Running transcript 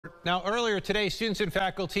Now, earlier today, students and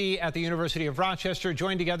faculty at the University of Rochester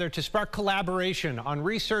joined together to spark collaboration on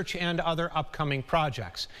research and other upcoming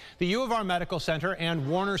projects. The U of R Medical Center and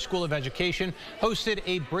Warner School of Education hosted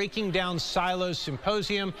a Breaking Down Silos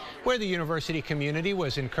symposium where the university community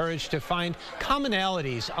was encouraged to find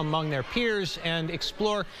commonalities among their peers and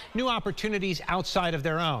explore new opportunities outside of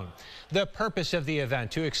their own. The purpose of the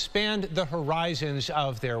event to expand the horizons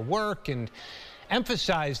of their work and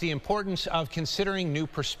emphasize the importance of considering new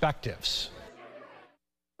perspectives.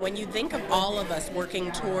 When you think of all of us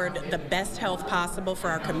working toward the best health possible for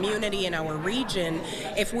our community and our region,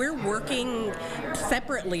 if we're working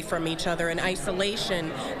separately from each other in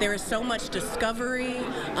isolation, there is so much discovery,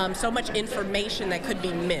 so much information that could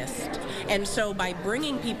be missed. And so by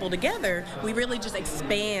bringing people together, we really just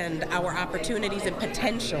expand our opportunities and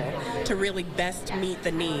potential to really best meet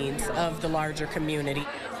the needs of the larger community.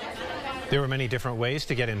 There were many different ways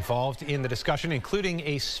to get involved in the discussion, including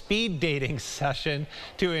a speed dating session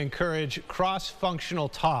to encourage cross-functional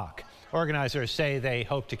talk. Organizers say they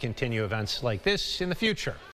hope to continue events like this in the future.